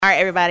right,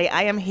 everybody.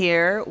 I am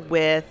here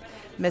with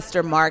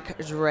Mr. Mark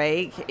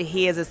Drake.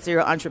 He is a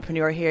serial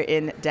entrepreneur here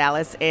in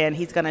Dallas, and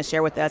he's going to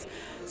share with us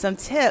some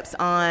tips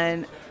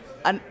on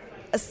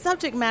a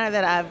subject matter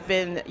that I've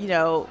been,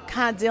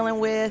 kind of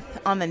dealing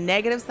with on the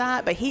negative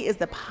side, but he is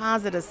the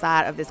positive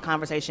side of this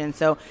conversation.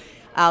 So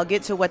I'll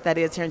get to what that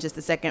is here in just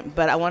a second,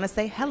 but I want to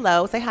say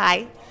hello, say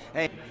hi.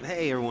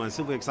 Hey everyone,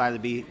 super excited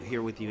to be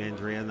here with you,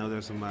 Andrea. I know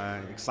there's some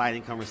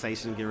exciting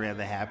conversations getting ready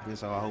to happen,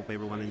 so I hope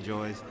everyone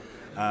enjoys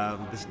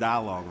this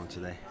dialogue on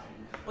today.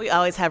 We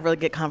always have really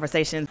good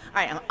conversations. All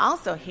right, I'm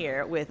also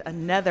here with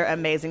another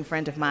amazing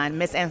friend of mine,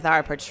 Miss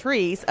Anthara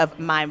Patrice of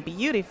My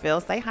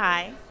Beautiful. Say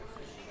hi.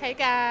 Hey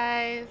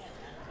guys.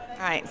 All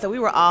right, so we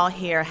were all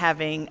here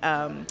having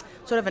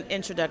sort of an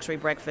introductory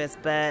breakfast,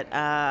 but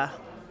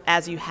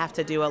as you have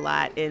to do a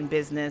lot in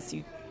business,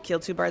 you kill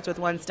two birds with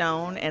one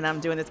stone, and I'm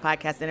doing this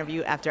podcast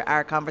interview after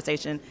our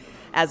conversation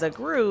as a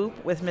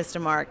group with Mr.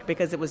 Mark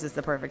because it was just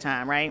the perfect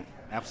time, right?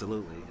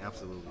 Absolutely.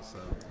 So,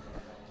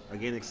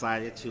 again,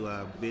 excited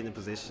to be in a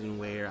position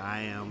where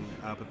I am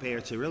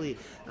prepared to really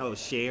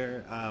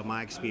share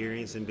my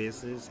experience in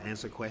business,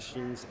 answer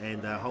questions,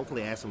 and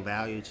hopefully add some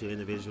value to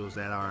individuals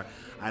that are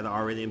either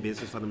already in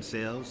business for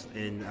themselves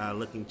and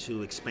looking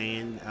to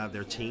expand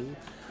their team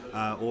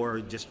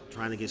or just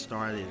trying to get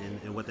started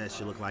and what that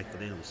should look like for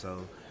them.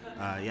 So,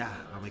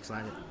 I'm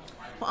excited.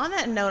 Well, on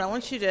that note, I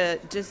want you to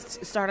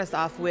just start us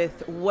off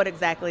with what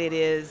exactly it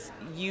is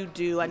you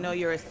do. I know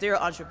you're a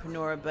serial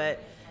entrepreneur,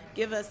 but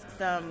give us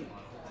some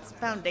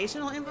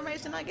foundational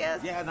information, I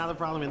guess. Yeah, not a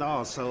problem at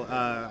all. So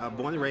I'm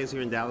born and raised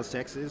here in Dallas,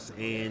 Texas,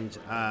 and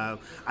I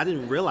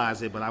didn't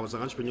realize it, but I was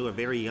an entrepreneur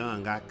very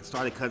young. I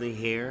started cutting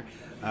hair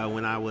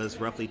when I was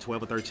roughly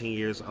 12 or 13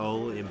 years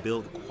old and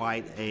built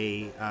quite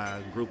a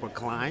group of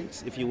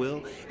clients, if you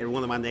will.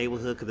 Everyone in my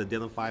neighborhood could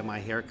identify my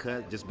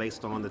haircut just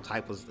based on the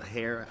type of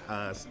hair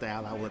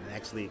style I would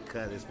actually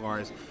cut as far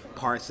as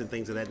parts and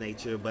things of that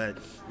nature. But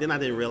then I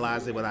didn't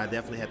realize it, but I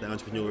definitely had the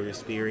entrepreneurial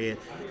spirit,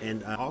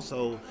 and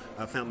also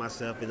found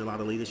myself in a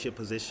lot of leadership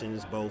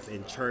positions, both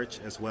in church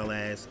as well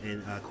as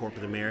in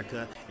corporate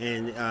America.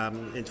 And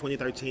in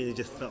 2013, it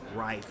just felt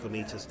right for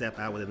me to step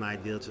out with an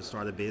idea to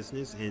start a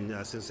business.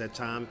 And since that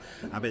time,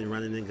 I've been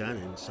running and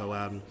gunning. So,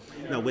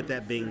 with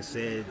that being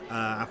said,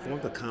 I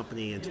formed a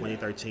company in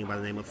 2013 by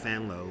the name of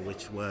Fanlo,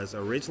 which was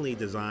originally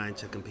designed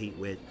to compete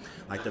with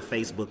like the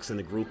Facebooks and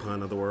the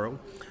Groupon of the world.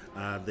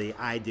 The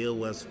idea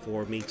was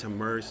for me to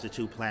merge the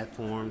two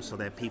platforms so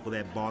that people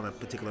that bought a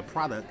particular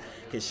product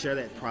can share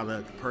that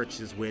product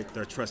purchase with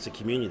their trusted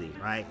community,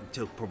 right?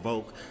 To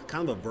provoke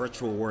kind of a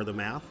virtual word of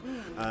mouth.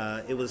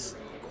 It was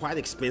quite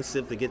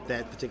expensive to get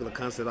that particular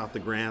concept off the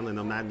ground, and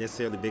I'm not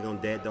necessarily big on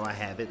debt, though I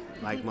have it,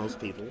 like most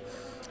people.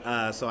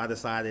 So I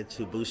decided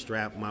to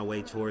bootstrap my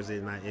way towards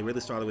it, and it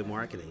really started with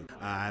marketing.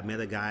 I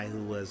met a guy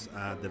who was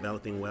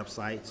developing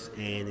websites,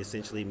 and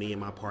essentially me and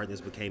my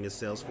partners became his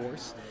sales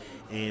force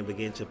and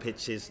began to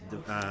pitch his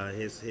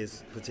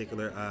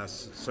particular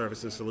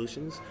service and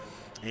solutions.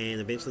 And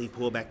eventually he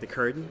pulled back the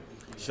curtain,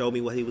 showed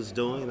me what he was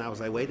doing, and I was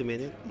like, wait a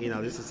minute,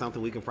 this is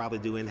something we can probably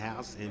do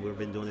in-house, and we've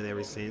been doing it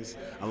ever since,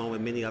 along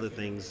with many other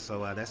things.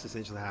 So that's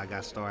essentially how I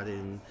got started,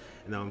 and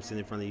I'm sitting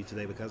in front of you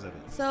today because of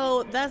it.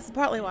 So that's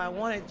partly why I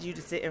wanted you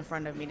to sit in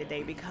front of me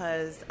today,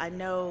 because I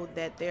know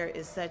that there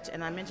is such,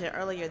 and I mentioned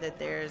earlier that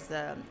there's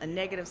a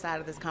negative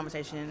side of this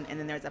conversation, and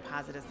then there's a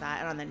positive side.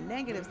 And on the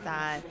negative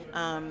side,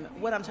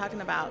 what I'm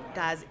talking about,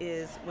 guys,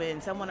 is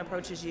when someone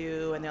approaches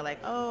you and they're like,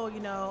 oh,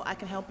 I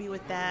can help you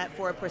with that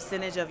for a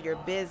percentage of your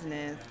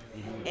business.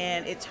 Mm-hmm.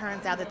 And it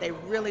turns out that they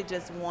really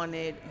just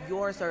wanted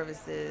your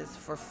services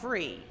for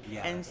free.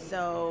 Yeah. And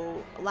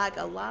so, like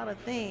a lot of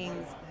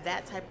things,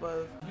 that type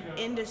of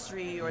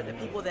industry or the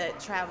people that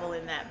travel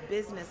in that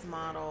business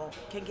model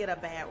can get a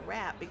bad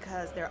rap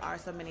because there are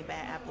so many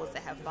bad apples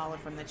that have fallen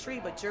from the tree,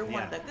 but you're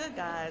one of the good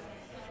guys.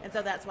 And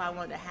so that's why I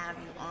wanted to have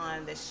you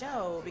on the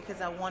show,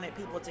 because I wanted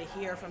people to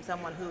hear from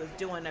someone who is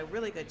doing a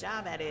really good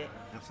job at it.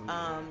 Absolutely.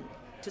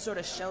 To sort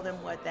of show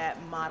them what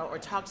that model, or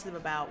talk to them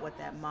about what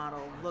that model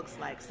looks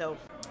like. So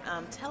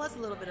tell us a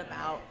little bit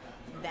about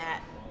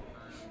that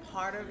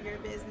part of your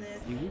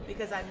business,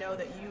 because I know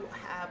that you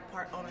have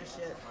part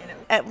ownership in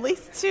at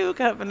least two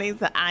companies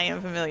that I am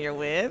familiar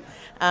with.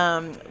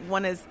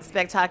 One is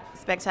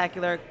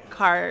Spectacular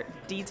Car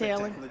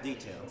Detailing.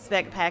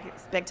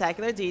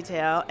 Spectacular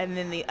Detail. And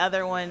then the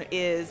other one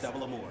is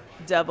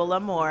Double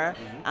Amour.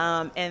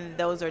 And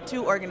those are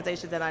two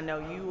organizations that I know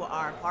you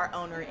are part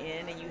owner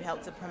in, and you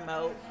help to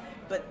promote.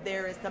 But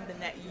there is something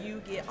that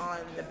you get on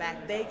the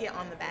back, they get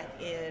on the back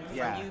end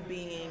from you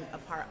being a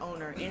part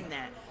owner in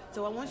that.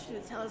 So I want you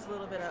to tell us a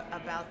little bit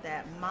about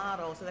that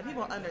model so that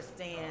people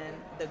understand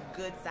the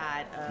good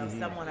side of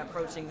someone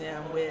approaching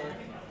them with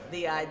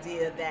the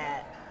idea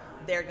that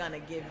they're going to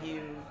give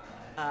you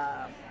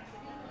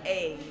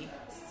A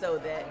so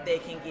that they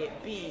can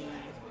get B,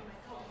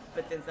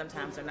 but then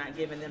sometimes they're not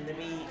giving them the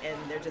B and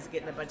they're just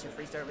getting a bunch of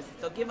free services.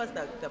 So give us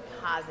the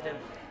positive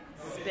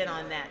spin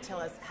on that. Tell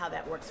us how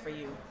that works for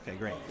you. Okay,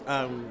 great.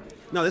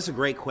 No, that's a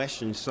great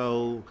question.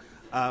 So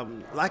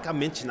Like I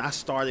mentioned, I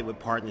started with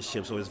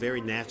partnerships, so it's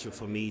very natural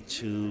for me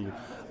to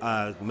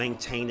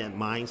maintain that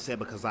mindset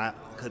because I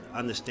could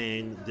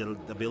understand the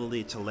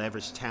ability to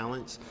leverage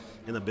talents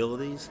and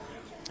abilities.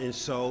 And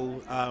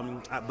so,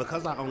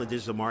 because I own a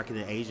digital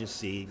marketing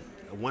agency,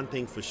 one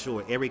thing for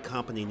sure, every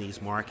company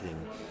needs marketing.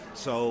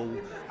 So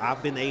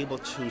I've been able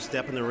to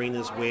step in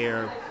arenas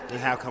where and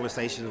have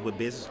conversations with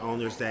business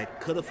owners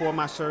that could afford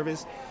my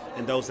service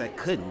and those that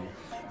couldn't.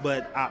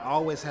 But I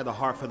always had a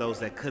heart for those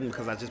that couldn't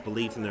because I just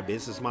believed in their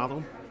business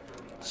model.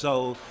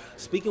 So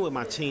speaking with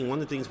my team, one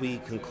of the things we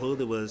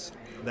concluded was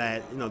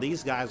that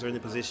these guys are in a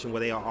position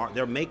where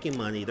they're making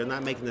money. They're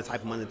not making the type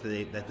of money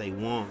that they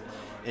want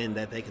and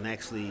that they can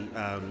actually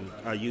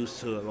use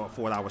to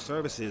afford our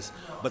services,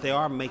 but they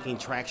are making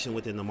traction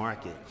within the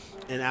market.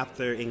 And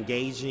after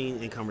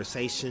engaging in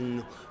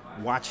conversation,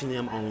 watching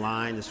them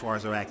online as far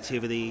as their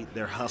activity,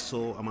 their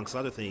hustle, amongst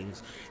other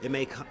things, it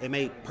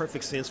made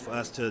perfect sense for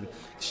us to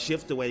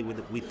shift the way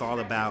we thought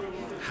about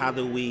how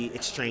do we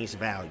exchange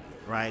value,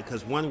 right?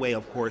 Because one way,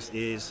 of course,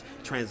 is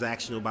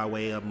transactional by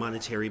way of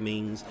monetary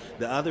means.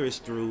 The other is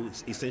through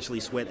essentially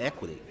sweat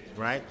equity,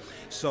 right?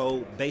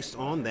 So based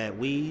on that,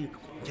 we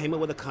came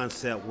up with a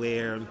concept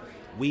where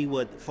we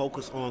would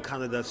focus on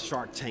kind of the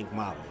Shark Tank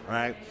model,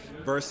 right?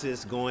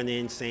 Versus going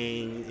in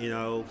saying,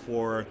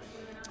 for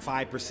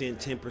 5%,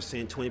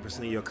 10%, 20%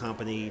 of your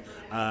company,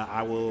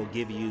 I will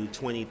give you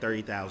 $20,000,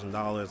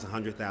 $30,000,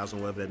 $100,000,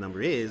 whatever that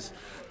number is.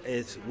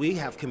 We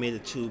have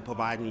committed to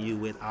providing you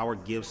with our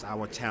gifts,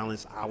 our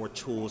talents, our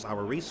tools,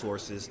 our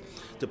resources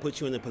to put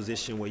you in a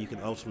position where you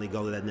can ultimately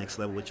go to that next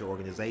level with your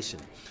organization.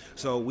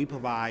 So we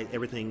provide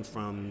everything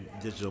from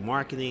digital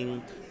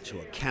marketing to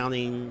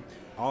accounting.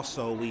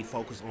 Also, we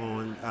focus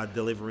on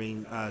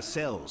delivering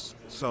sales.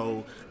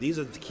 So these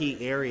are the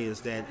key areas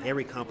that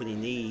every company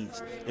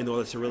needs in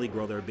order to really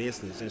grow their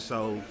business. And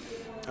so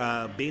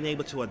being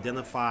able to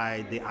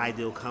identify the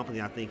ideal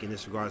company, I think, in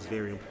this regard is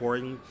very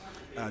important.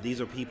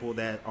 These are people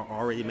that are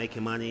already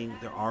making money,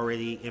 they're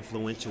already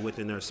influential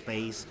within their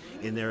space,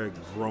 and they're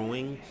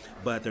growing,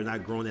 but they're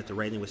not growing at the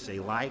rate in which they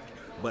like.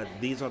 But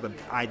these are the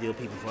ideal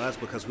people for us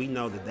because we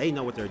know that they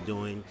know what they're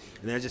doing,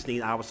 and they just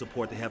need our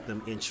support to help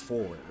them inch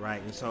forward,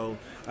 right? And so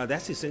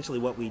that's essentially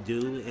what we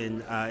do,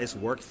 and it's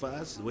worked for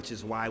us, which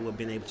is why we've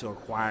been able to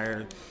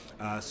acquire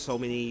so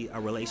many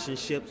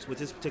relationships with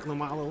this particular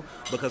model,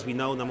 because we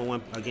know, number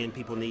one, again,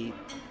 people need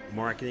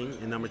marketing,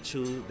 and number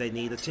two, they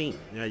need a team.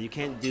 You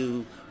can't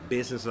do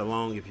business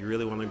alone if you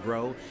really want to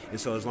grow, and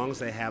so as long as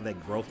they have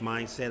that growth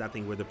mindset, I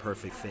think we're the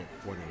perfect fit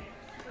for them.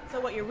 So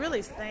what you're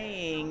really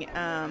saying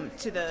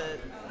to the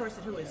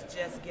person who is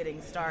just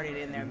getting started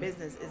in their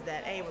business is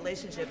that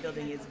relationship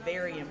building is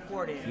very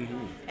important,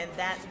 and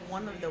that's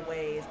one of the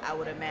ways I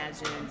would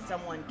imagine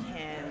someone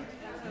can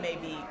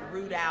maybe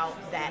root out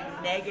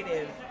that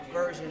negative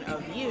version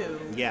of you,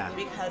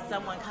 because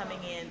someone coming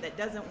in that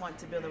doesn't want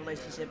to build a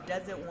relationship,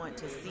 doesn't want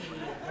to see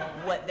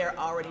what they're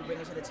already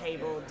bringing to the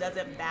table,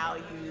 doesn't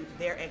value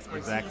their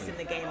expertise in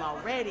the game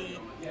already,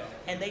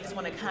 and they just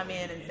want to come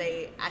in and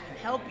say, I can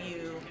help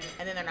you,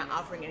 and then they're not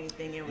offering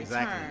anything in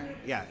return.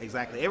 Yeah,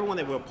 exactly. Everyone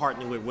that we're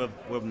partnering with,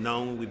 we've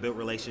known, we built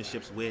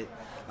relationships with.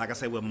 Like I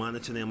said, we're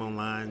monitoring them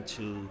online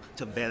to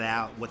vet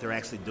out what they're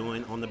actually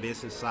doing on the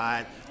business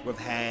side. We've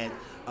had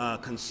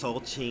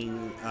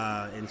consulting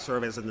and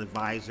serve as an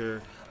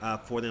advisor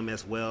for them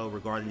as well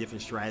regarding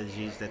different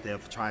strategies that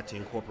they've tried to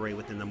incorporate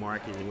within the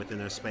market and within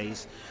their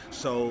space.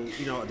 So,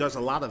 there's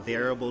a lot of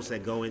variables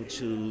that go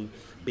into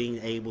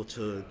being able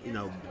to,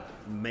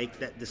 make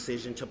that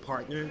decision to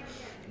partner.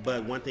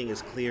 But one thing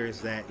is clear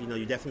is that,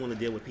 you definitely want to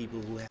deal with people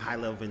who have high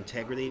level of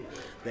integrity.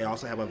 They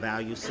also have a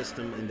value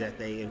system in that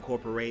they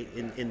incorporate,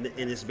 and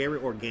it's very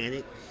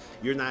organic.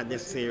 You're not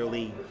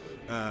necessarily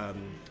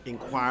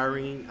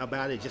inquiring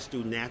about it just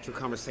through natural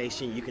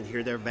conversation. You can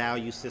hear their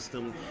value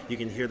system, you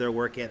can hear their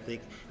work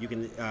ethic, you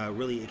can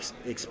really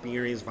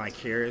experience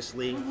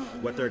vicariously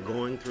what they're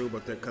going through,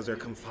 but because they're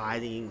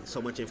confiding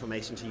so much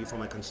information to you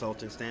from a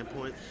consultant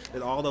standpoint,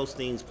 that all those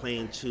things play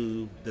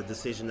into the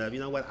decision of,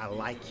 I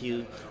like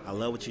you, I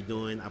love what you're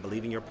doing, I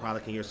believe in your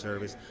product and your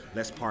service,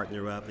 let's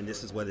partner up, and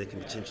this is what it can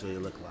potentially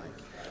look like.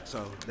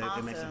 So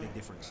that makes a big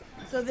difference.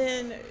 So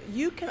then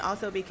you can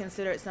also be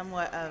considered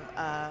somewhat of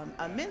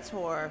a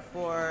mentor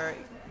for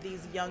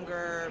these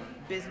younger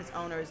business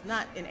owners,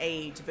 not in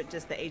age, but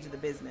just the age of the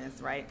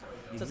business, right?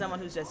 Mm-hmm. So someone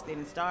who's just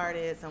getting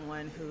started,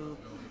 someone who,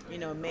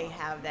 may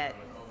have that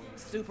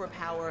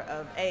superpower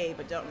of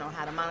but don't know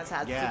how to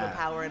monetize the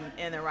superpower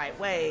in the right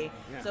way.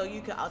 Yeah. So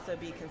you could also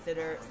be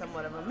considered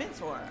somewhat of a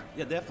mentor.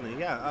 Yeah, definitely.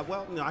 Yeah.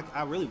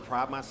 I really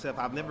pride myself.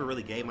 I've never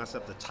really gave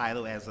myself the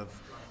title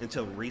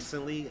until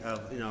recently of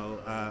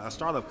a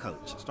startup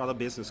coach, startup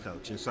business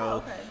coach, and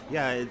so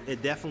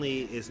it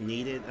definitely is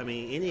needed. I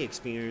mean, any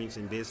experience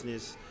in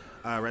business,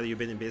 whether you've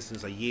been in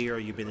business a year or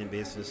you've been in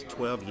business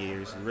 12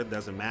 years, it really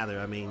doesn't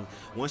matter. I mean,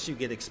 once you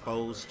get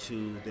exposed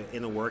to the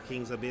inner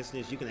workings of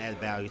business, you can add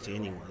value to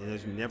anyone. And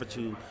there's never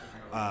too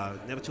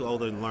never too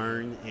old to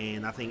learn,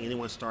 and I think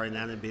anyone starting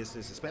out in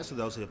business, especially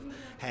those who have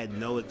had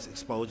no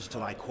exposure to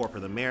like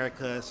corporate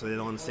America, so they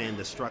don't understand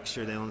the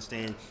structure, they don't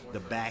understand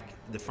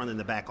the front and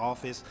the back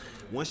office.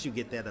 Once you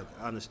get that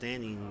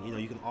understanding,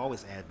 you can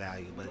always add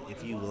value. But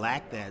if you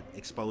lack that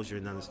exposure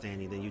and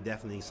understanding, then you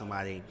definitely need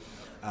somebody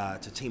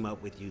to team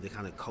up with you to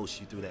kind of coach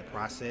you through that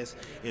process.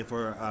 And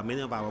for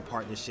many of our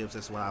partnerships,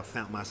 that's what I've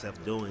found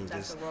myself doing.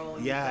 That's the role.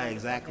 Yeah,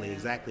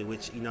 exactly.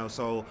 Which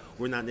so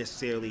we're not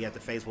necessarily at the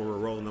phase where we're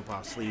rolling up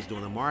our sleeves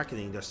doing the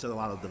marketing. There's still a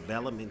lot of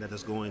development that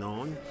is going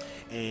on,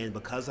 and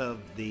because of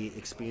the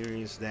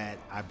experience that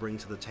I bring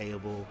to the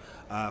table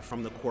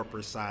from the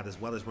corporate side, as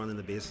well as running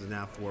the business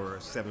now for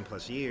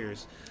 7+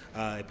 years,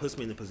 it puts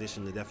me in a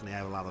position to definitely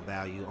have a lot of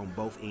value on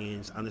both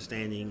ends,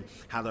 understanding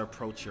how to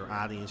approach your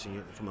audience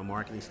from a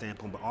marketing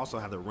standpoint, but also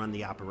how to run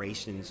the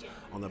operations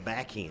on the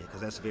back end,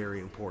 because that's very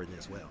important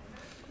as well.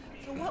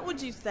 So what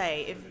would you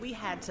say if we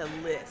had to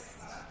list,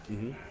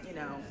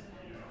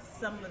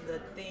 some of the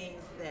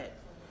things that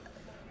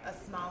a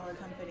smaller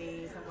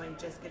company, someone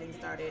just getting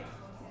started,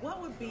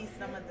 what would be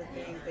some of the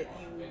things that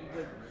you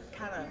would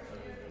kind of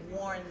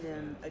warn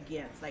them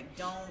against? Like,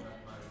 don't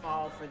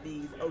fall for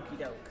these okie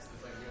dokes.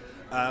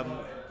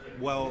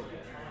 Well,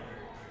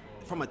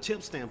 from a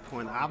tip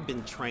standpoint, I've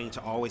been trained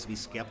to always be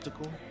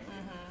skeptical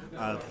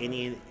of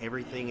any and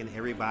everything and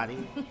everybody,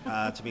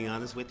 to be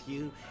honest with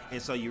you.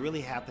 And so you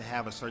really have to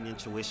have a certain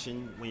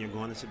intuition when you're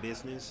going into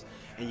business,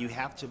 and you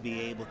have to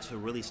be able to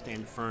really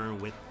stand firm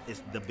with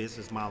the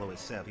business model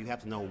itself. You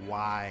have to know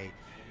why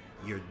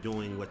you're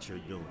doing what you're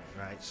doing,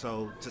 right?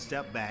 So to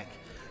step back,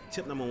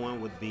 tip number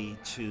one would be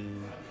to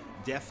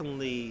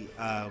definitely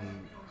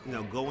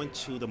go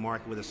into the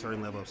market with a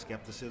certain level of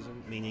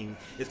skepticism, meaning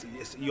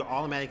you're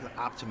automatically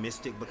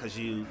optimistic because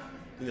you're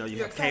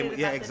excited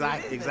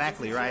about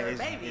exactly right.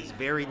 It's It's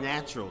very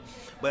natural,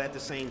 but at the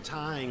same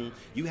time,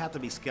 you have to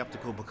be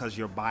skeptical because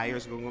your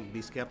buyers are going to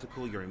be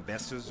skeptical, your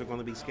investors are going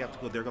to be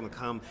skeptical. They're going to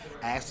come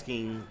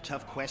asking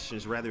tough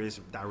questions, whether it's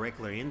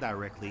directly or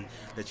indirectly,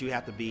 that you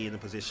have to be in a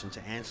position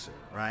to answer,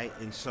 right?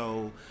 And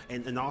so,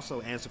 and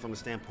also answer from the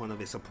standpoint of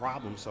it's a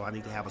problem, so I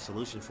need to have a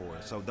solution for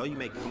it. So though you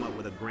may come up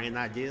with a grand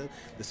idea,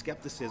 the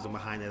skepticism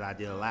behind that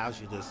idea allows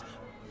you to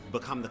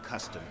become the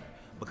customer,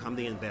 become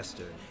the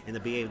investor, and to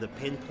be able to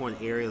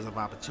pinpoint areas of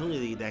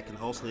opportunity that can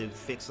ultimately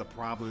fix a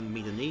problem,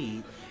 meet a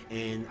need.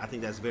 And I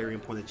think that's very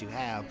important that you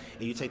have.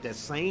 And you take that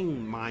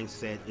same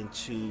mindset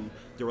into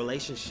the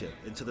relationship,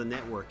 into the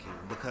networking,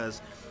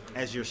 because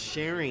as you're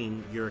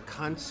sharing your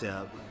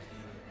concept,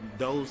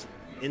 those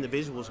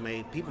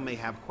people may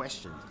have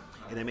questions,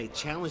 and they may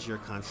challenge your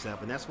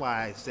concept, and that's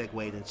why I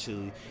segued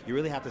into you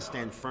really have to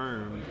stand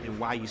firm in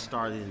why you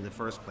started in the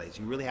first place.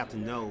 You really have to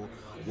know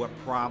what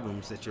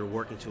problems that you're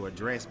working to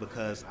address,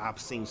 because I've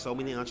seen so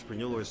many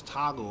entrepreneurs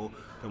toggle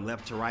from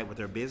left to right with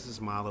their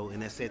business model,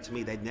 and that said to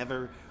me they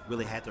never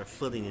really had their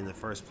footing in the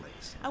first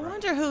place. I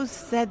wonder who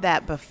said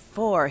that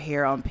before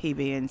here on PB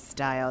in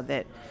Style,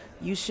 that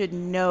you should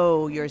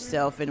know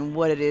yourself and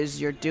what it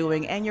is you're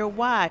doing and your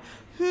why.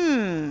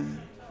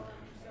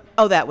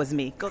 Oh, that was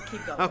me.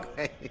 Keep going.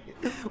 Okay,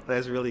 well,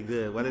 that's really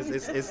good. Well,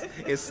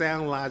 it's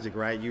sound logic,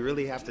 right? You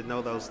really have to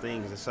know those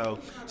things, and so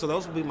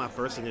those would be my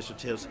first initial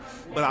tips.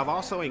 But I've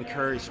also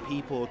encouraged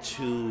people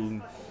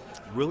to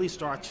really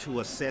start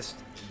to assess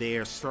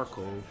their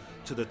circle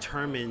to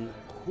determine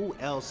who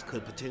else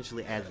could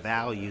potentially add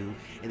value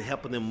in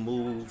helping them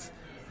move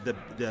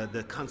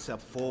the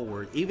concept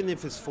forward, even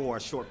if it's for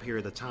a short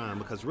period of time.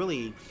 Because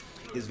really,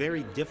 it's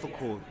very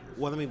difficult.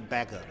 Well, let me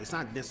back up. It's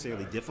not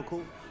necessarily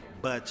difficult,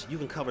 but you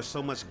can cover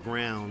so much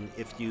ground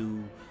if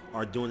you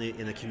are doing it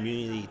in a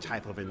community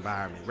type of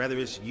environment, whether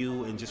it's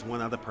you and just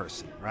one other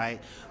person,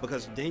 right?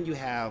 Because then you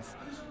have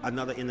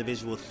another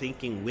individual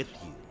thinking with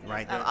you,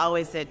 right? I've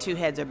always said two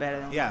heads are better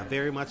than one. Yeah,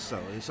 very much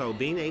so. And so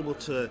being able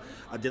to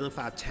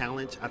identify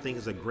talent, I think,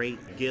 is a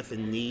great gift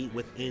and need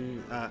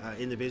within an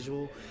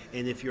individual.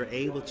 And if you're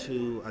able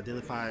to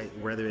identify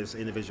whether it's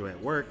an individual at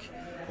work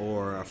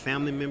or a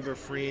family member,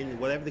 friend,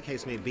 whatever the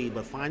case may be,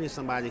 but finding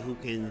somebody who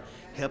can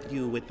help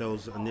you with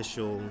those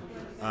initial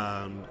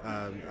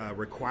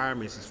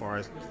requirements as far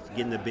as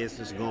getting the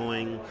business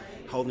going,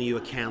 holding you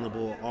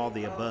accountable, all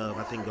the above,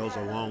 I think goes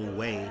a long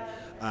way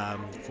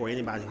for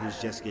anybody who's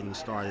just getting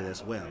started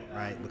as well,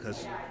 right?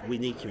 Because we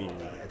need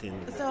community at the end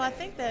of the day. So I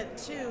think that,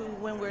 too,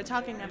 when we're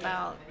talking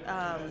about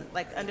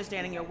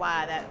understanding your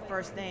why, that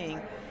first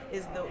thing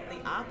is the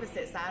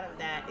opposite side of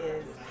that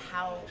is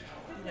how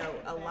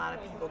a lot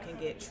of people can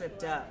get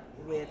tripped up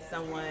with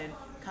someone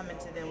coming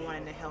to them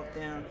wanting to help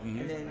them,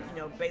 and then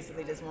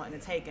basically just wanting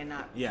to take and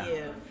not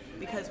give,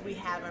 because we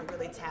haven't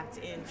really tapped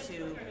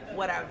into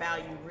what our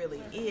value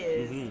really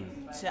is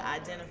to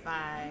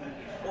identify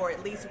or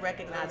at least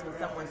recognize when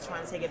someone's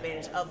trying to take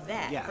advantage of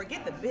that. Yeah.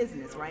 Forget the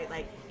business, right?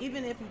 Like,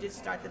 even if you just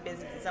start the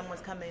business and someone's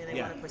coming in and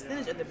they want a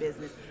percentage of the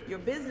business, your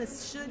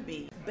business should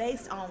be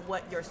based on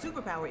what your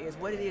superpower is,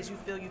 what it is you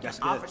feel you can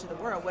offer to the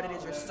world, what it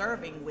is you're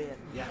serving with.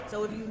 Yeah.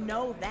 So if you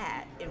know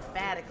that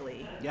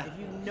emphatically, if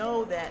you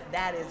know that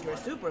that is your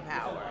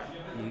superpower,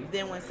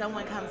 then when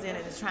someone comes in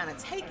and is trying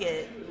to take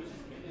it,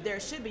 there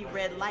should be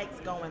red lights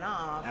going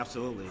off.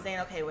 Absolutely. Saying,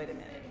 okay, wait a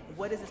minute.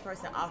 What is this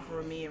person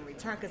offering me in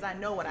return? Because I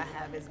know what I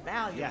have is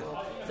valuable.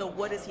 Yeah. So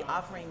what is he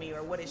offering me,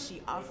 or what is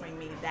she offering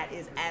me that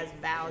is as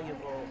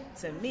valuable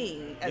to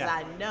me as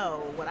I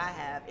know what I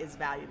have is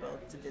valuable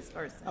to this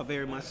person? Oh,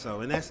 very much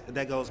so. And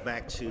that goes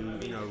back to,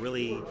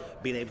 really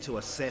being able to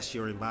assess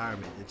your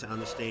environment and to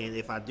understand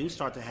if I do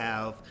start to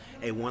have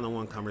a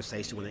one-on-one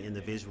conversation with an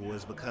individual,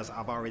 is because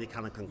I've already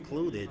kind of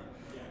concluded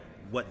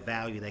what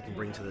value they can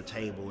bring to the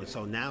table. And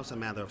so now it's a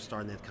matter of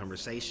starting that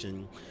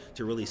conversation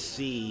to really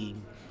see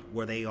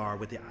where they are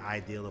with the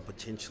ideal of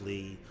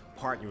potentially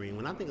partnering.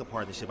 When I think of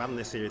partnership, I'm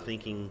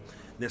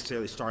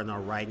necessarily starting our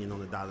writing on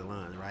the dotted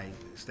line, right?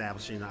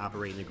 Establishing an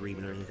operating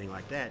agreement or anything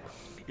like that.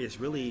 It's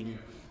really,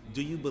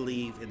 do you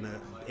believe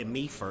in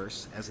me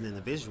first as an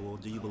individual?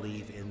 Do you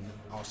believe in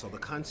also the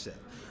concept?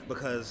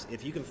 Because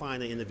if you can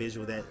find an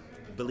individual that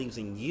believes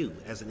in you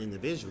as an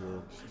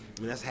individual,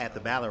 I mean, that's half the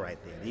battle right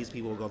there. These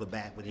people will go to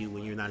bat with you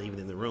when you're not even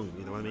in the room,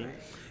 you know what I mean?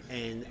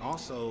 And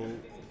also,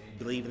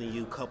 believing in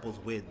you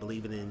coupled with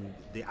believing in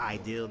the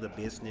ideal, the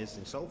business,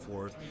 and so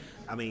forth,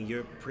 I mean,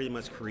 you're pretty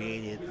much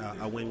created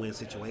a win-win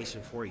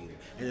situation for you.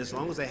 And as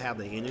long as they have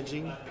the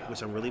energy,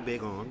 which I'm really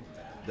big on,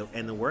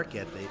 and the work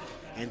ethic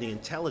and the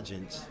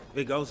intelligence,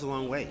 it goes a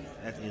long way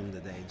at the end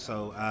of the day.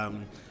 So,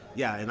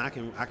 and I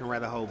can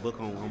write a whole book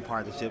on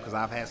partnership, because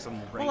I've had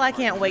some great. Well, I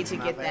can't wait to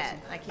get that.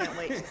 I can't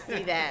wait to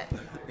see that.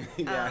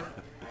 Yeah.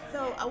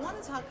 So I want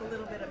to talk a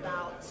little bit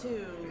about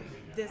too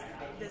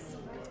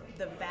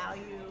the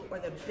value, or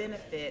the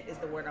benefit is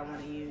the word I want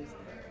to use.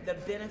 The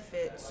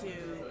benefit to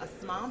a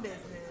small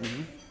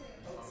business,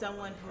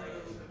 someone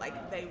who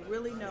they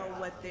really know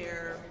what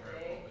they're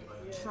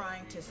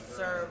trying to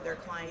serve their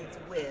clients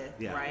with,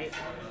 right?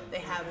 They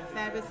have a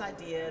fabulous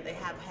idea. They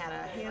have had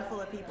a handful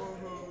of people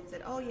who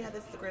said, oh yeah,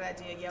 this is a great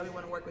idea. Yeah, we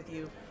want to work with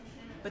you.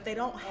 But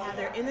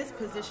they're in this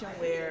position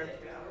where,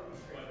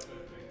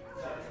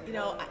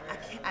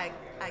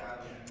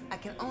 I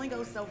can only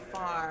go so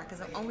far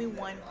because I'm only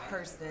one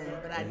person,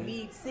 but I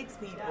need 6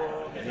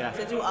 people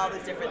to do all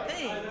these different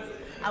things.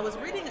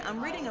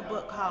 I'm reading a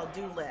book called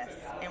Do Less,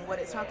 and what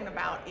it's talking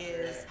about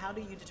is how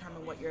do you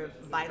determine what your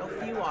vital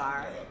few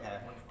are,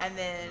 and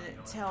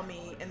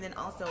then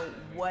also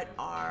what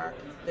are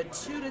the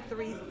 2 to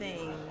 3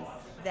 things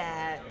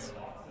that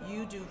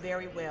you do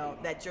very well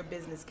that your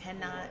business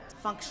cannot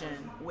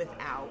function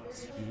without.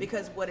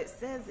 Because what it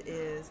says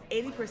is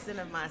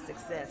 80% of my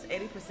success,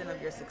 80% of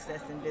your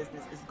success in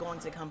business is going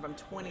to come from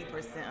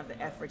 20% of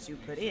the effort you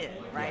put in,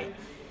 right?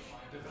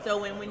 So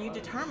when you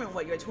determine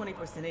what your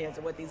 20% is,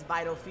 or what these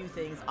vital few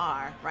things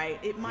are, right,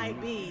 it might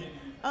be,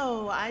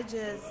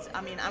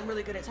 I'm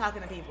really good at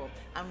talking to people.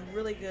 I'm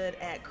really good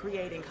at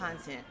creating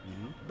content,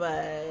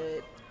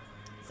 but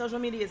social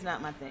media is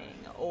not my thing,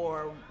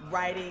 or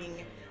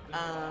writing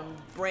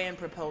brand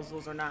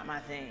proposals are not my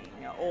thing,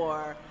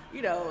 or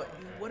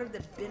what are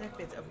the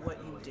benefits of what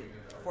you do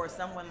for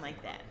someone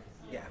like that?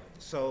 Yeah.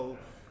 So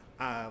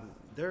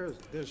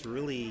there's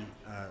really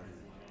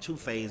 2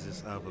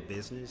 phases of a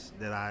business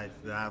that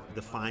I've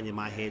defined in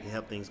my head to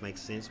help things make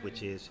sense,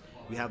 which is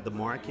you have the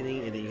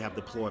marketing and then you have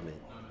deployment,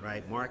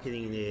 right?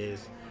 Marketing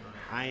is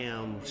I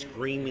am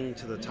screaming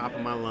to the top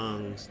of my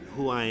lungs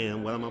who I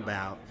am, what I'm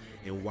about,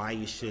 and why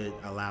you should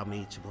allow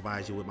me to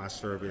provide you with my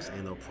service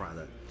and or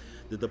product.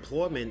 The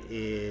deployment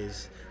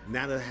is,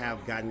 now that I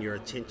have gotten your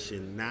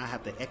attention, now I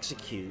have to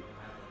execute,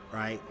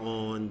 right,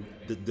 on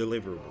the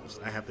deliverables.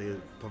 I have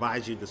to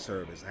provide you the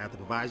service. I have to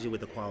provide you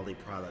with the quality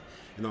product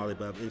and all the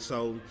above. And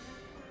so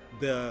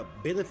the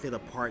benefit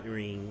of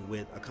partnering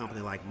with a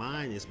company like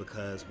mine is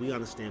because we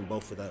understand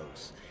both of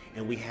those.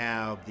 And we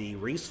have the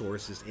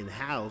resources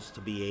in-house to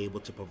be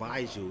able to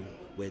provide you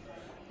with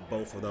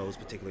both of those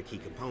particular key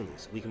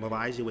components. We can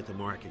provide you with the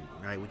marketing,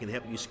 right? We can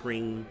help you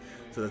scream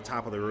to the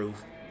top of the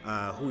roof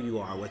who you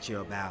are, what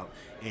you're about,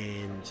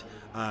 and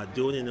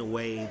do it in a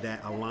way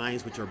that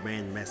aligns with your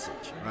brand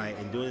message, right?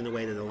 And do it in a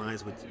way that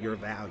aligns with your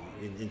value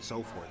and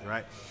so forth,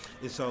 right?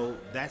 And so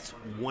that's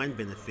one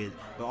benefit,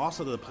 but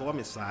also the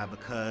deployment side,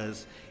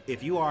 because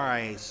if you are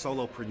a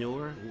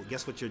solopreneur,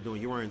 guess what you're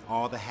doing? You're wearing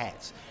all the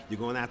hats. You're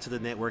going out to the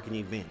networking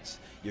events.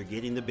 You're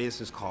getting the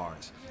business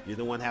cards. You're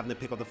the one having to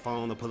pick up the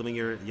phone or put them in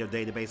your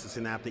database and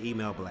send out the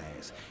email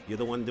blast. You're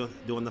the one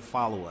doing the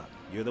follow-up.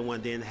 You're the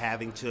one then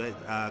having to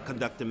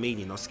conduct the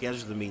meeting or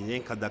schedule the meeting,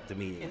 then conduct the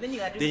meeting. And then you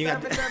got to do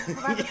the service or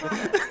provide the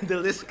product. The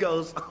list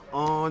goes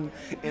on.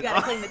 You got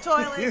to clean the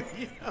toilets.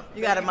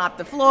 You got to mop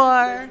the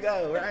floor. There you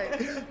go,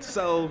 right?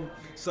 So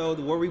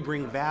where we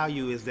bring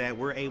value is that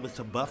we're able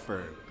to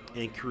buffer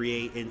and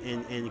create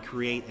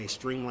a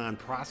streamlined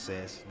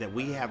process that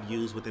we have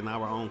used within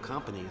our own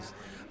companies,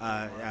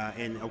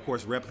 and of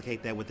course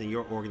replicate that within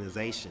your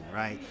organization,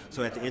 right?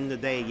 So at the end of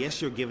the day, yes,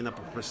 you're giving up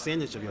a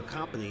percentage of your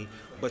company,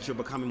 but you're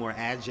becoming more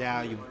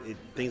agile,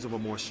 things are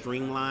more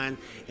streamlined,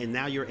 and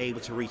now you're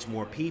able to reach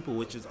more people,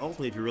 which is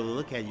ultimately, if you really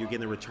look at it, you're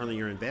getting a return on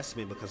your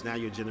investment, because now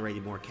you're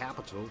generating more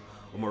capital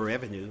or more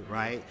revenue,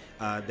 right?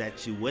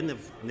 That you wouldn't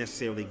have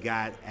necessarily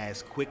got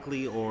as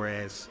quickly or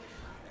as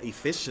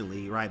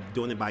efficiently, right,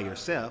 doing it by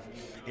yourself.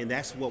 And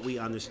that's what we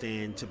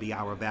understand to be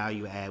our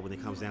value add when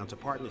it comes down to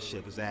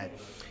partnership, is that,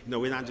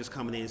 we're not just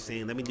coming in and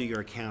saying, let me do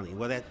your accounting.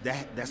 Well,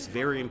 that's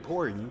very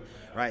important,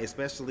 right,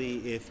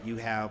 especially if you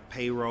have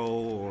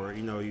payroll, or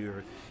you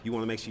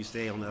want to make sure you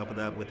stay on the up and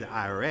up with the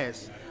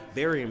IRS.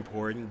 Very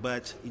important,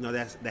 but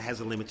that has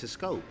a limited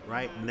scope,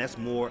 right? And that's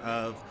more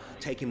of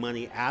taking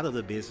money out of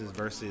the business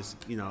versus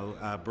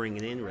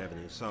bringing in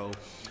revenue. So,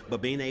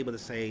 but being able to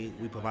say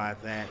we provide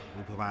that,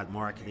 we provide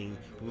marketing,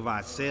 we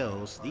provide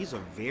sales. These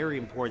are very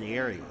important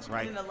areas,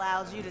 right? And it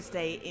allows you to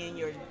stay in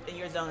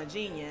your zone of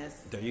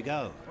genius. There you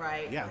go.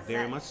 Right. Yeah,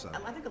 very much so.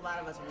 I think a lot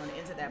of us run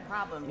into that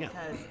problem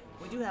because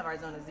we do have our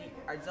zone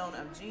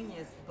of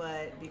genius,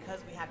 but because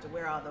we have to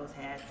wear all those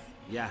hats.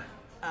 Yeah.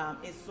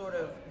 It sort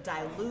of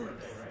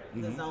dilutes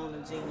the zone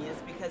of genius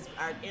because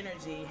our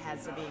energy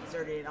has to be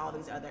exerted in all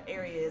these other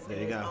areas,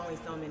 and there's only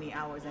so many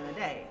hours in a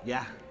day.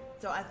 Yeah.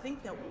 So I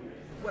think that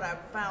what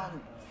I've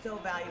found so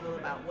valuable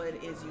about what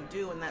it is you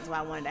do, and that's why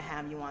I wanted to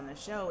have you on the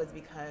show, is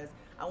because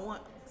I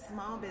want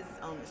small business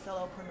owners,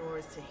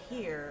 solopreneurs to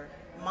hear,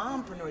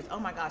 mompreneurs, oh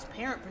my gosh,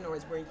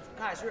 parentpreneurs, where,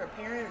 gosh, you're a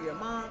parent or you're a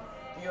mom,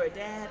 you're a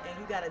dad, and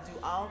you got to do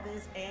all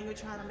this, and you're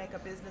trying to make a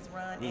business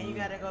run, and you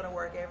got to go to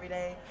work every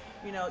day.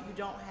 You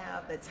don't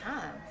have the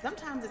time.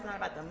 Sometimes it's not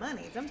about the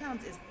money.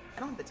 Sometimes it's, I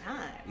don't have the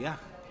time. Yeah.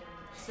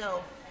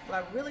 So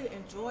what I really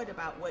enjoyed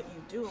about what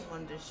you do and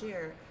wanted to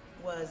share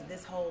was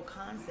this whole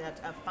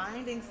concept of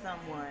finding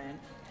someone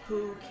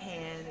who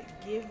can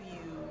give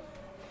you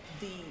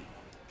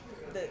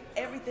the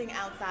everything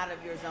outside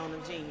of your zone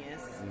of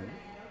genius.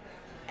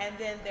 And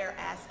then they're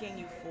asking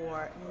you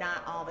for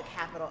not all the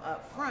capital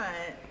up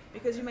front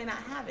because you may not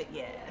have it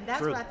yet. And that's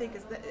True. what I think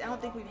I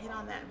don't think we've hit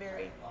on that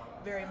very,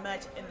 very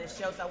much in this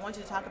show. So I want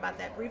you to talk about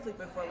that briefly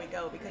before we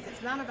go, because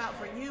it's not about,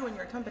 for you and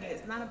your company,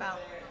 it's not about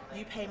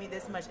you pay me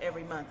this much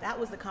every month. That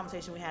was the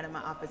conversation we had in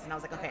my office, and I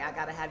was like, okay, I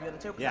got to have you on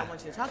the show because I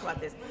want you to talk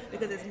about this,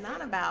 because it's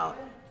not about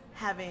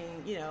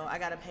having, I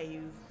got to pay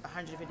you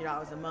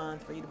 $150 a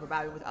month for you to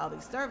provide me with all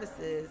these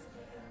services.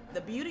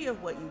 The beauty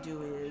of what you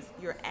do is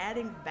you're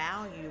adding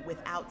value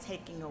without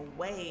taking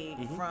away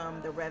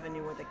from the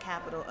revenue or the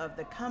capital of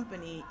the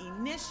company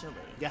initially.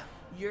 Yeah.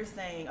 You're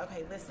saying,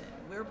 okay, listen,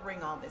 we're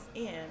bringing all this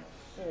in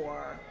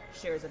for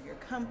shares of your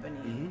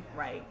company,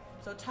 right?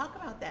 So talk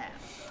about that.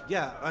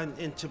 Yeah,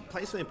 and to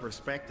place it in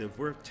perspective,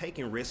 we're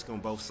taking risk on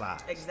both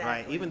sides, Exactly.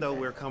 right? Even though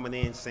we're coming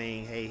in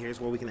saying, hey, here's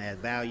where we can add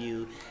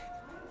value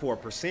for a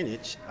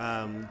percentage,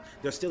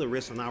 there's still a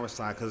risk on our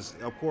side because,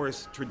 of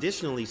course,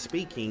 traditionally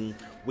speaking,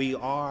 we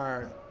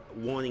are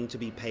wanting to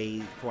be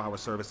paid for our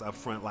service up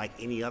front like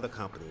any other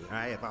company,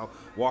 right? If I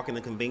walk in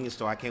the convenience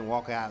store, I can't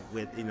walk out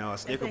with, a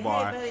Snicker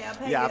bar. Hey, buddy, I'll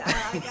pay you. I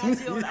got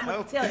you. I'm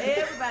going to tell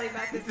everybody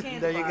about this candy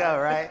There bar. you go,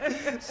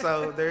 right?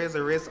 So there is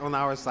a risk on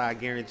our side,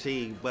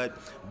 guaranteed. But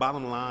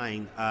bottom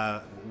line,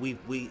 we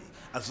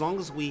as long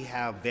as we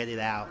have vetted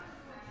out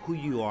who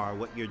you are,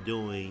 what you're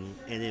doing,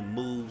 and it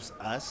moves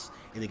us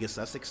and it gets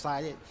us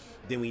excited,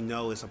 then we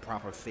know it's a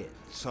proper fit.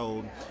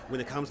 So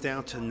when it comes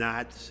down to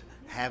not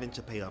having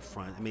to pay up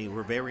front,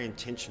 we're very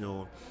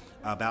intentional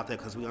about that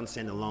because we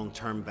understand the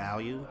long-term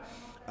value.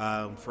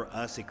 For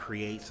us, it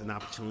creates an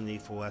opportunity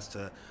for us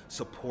to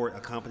support a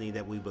company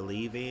that we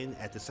believe in.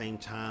 At the same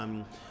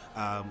time,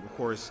 of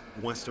course,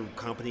 once the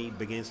company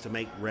begins to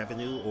make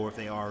revenue, or if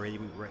they are already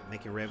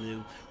making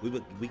revenue,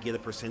 we get a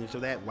percentage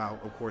of that, while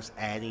of course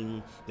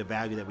adding the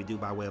value that we do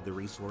by way of the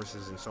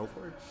resources and so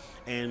forth.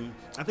 And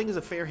I think it's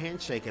a fair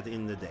handshake at the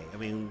end of the day.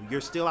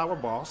 You're still our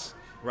boss,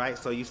 right?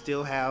 So you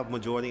still have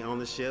majority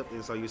ownership,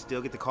 and so you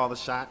still get to call the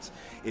shots.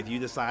 If you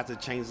decide to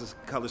change this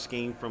color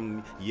scheme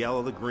from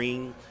yellow to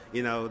green,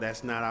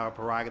 that's not our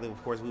prerogative.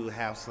 Of course, we would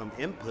have some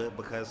input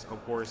because,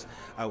 of course,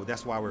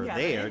 that's why we're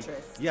there.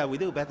 Yeah, we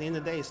do. But at the end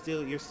of the day,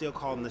 you're still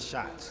calling the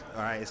shots.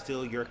 All right, it's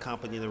still your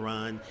company to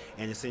run,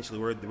 and essentially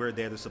we're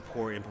there to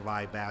support and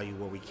provide value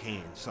where we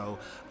can. So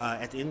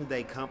at the end of the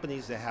day,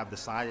 companies that have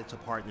decided to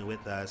partner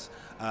with us,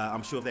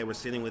 I'm sure if they were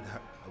sitting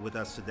with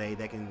us today,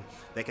 they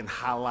can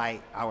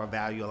highlight our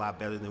value a lot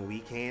better than we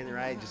can,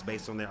 right? Just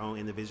based on their own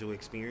individual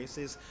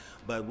experiences.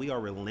 But we are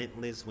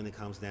relentless when it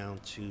comes down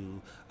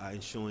to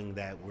ensuring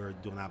that we're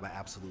doing our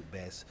absolute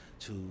best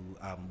to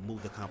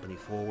move the company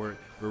forward.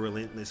 We're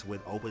relentless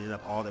with opening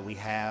up all that we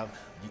have.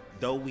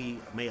 Though we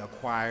may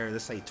acquire,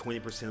 let's say,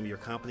 20% of your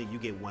company, you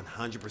get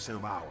 100%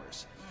 of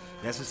ours.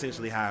 That's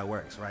essentially how it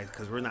works, right?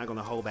 Because we're not going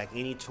to hold back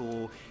any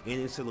tool,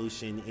 any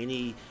solution,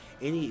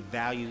 any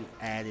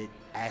value-added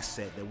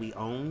asset that we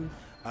own.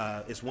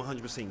 It's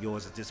 100%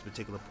 yours at this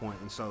particular point,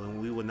 and so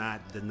we will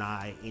not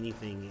deny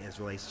anything as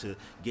relates to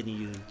getting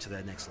you to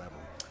that next level.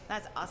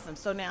 That's awesome.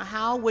 So now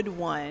how would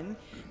one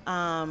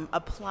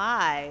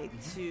apply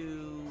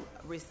to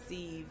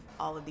receive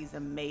all of these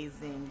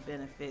amazing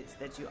benefits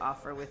that you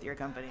offer with your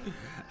company?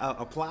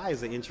 Apply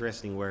is an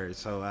interesting word.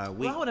 So I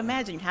would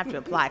imagine you have to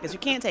apply because you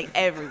can't take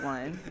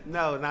everyone.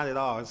 No, not at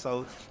all.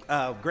 So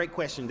great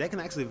question. They can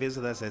actually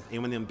visit us at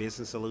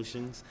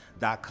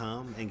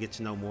MNMBusinessSolutions.com and get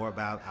to know more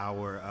about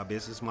our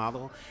business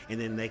model.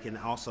 And then they can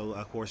also,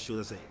 of course,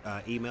 shoot us an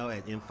email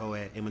at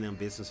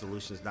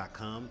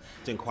info@MNMBusinessSolutions.com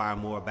to inquire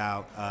more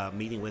about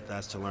meeting with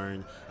us to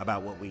learn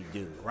about what we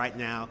do. Right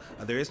now,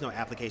 there is no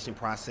application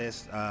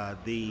process.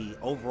 The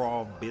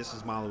overall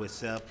business model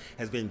itself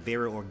has been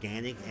very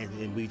organic,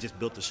 and we just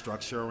built a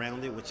structure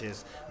around it, which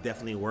has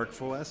definitely worked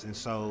for us. And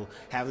so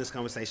having this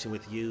conversation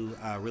with you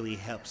really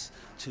helps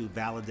to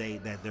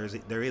validate that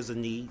there is a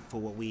need for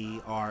what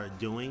we are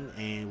doing,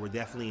 and we're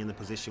definitely in the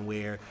position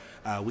where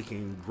we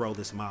can grow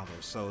this model.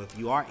 So if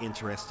you are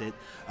interested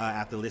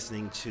after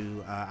listening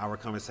to our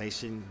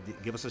conversation,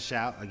 give us a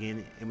shout.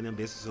 Again,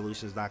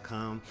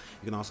 MNMBusinessSolutions.com.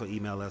 You can also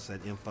email us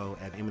at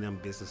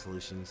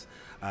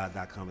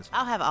info@MNMBusinessSolutions.com as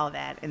well. I'll have all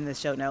that in the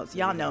show notes.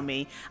 Y'all know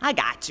me. I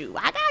got you.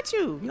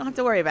 You don't have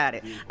to worry about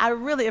it. I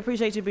really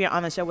appreciate you being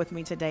on the show with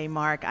me today,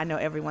 Mark. I know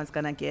everyone's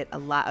going to get a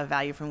lot of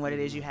value from what it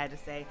is you had to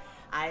say.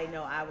 I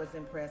know I was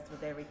impressed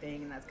with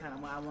everything, and that's kind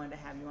of why I wanted to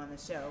have you on the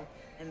show.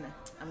 And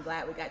I'm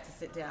glad we got to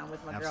sit down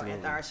with my girl,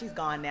 Anthara. She's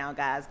gone now,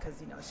 guys, because,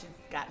 she's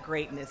got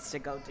greatness to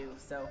go do.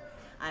 So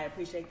I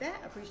appreciate that.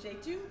 I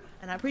appreciate you.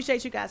 And I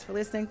appreciate you guys for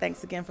listening.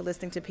 Thanks again for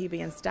listening to PB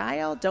in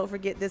Style. Don't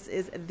forget, this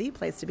is the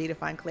place to be to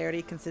find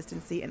clarity,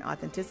 consistency, and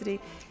authenticity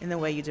in the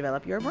way you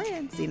develop your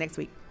brand. See you next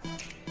week.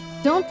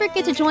 Don't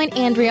forget to join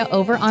Andrea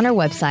over on our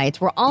website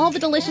where all the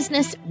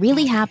deliciousness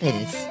really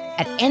happens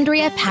at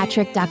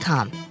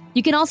AndreaPatrick.com.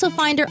 You can also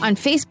find her on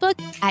Facebook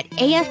at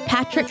AF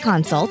Patrick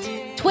Consult,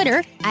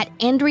 Twitter at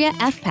Andrea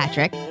F.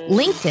 Patrick,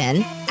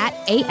 LinkedIn at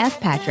AF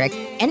Patrick,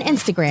 and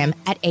Instagram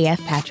at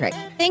AF Patrick.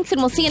 Thanks, and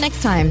we'll see you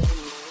next time.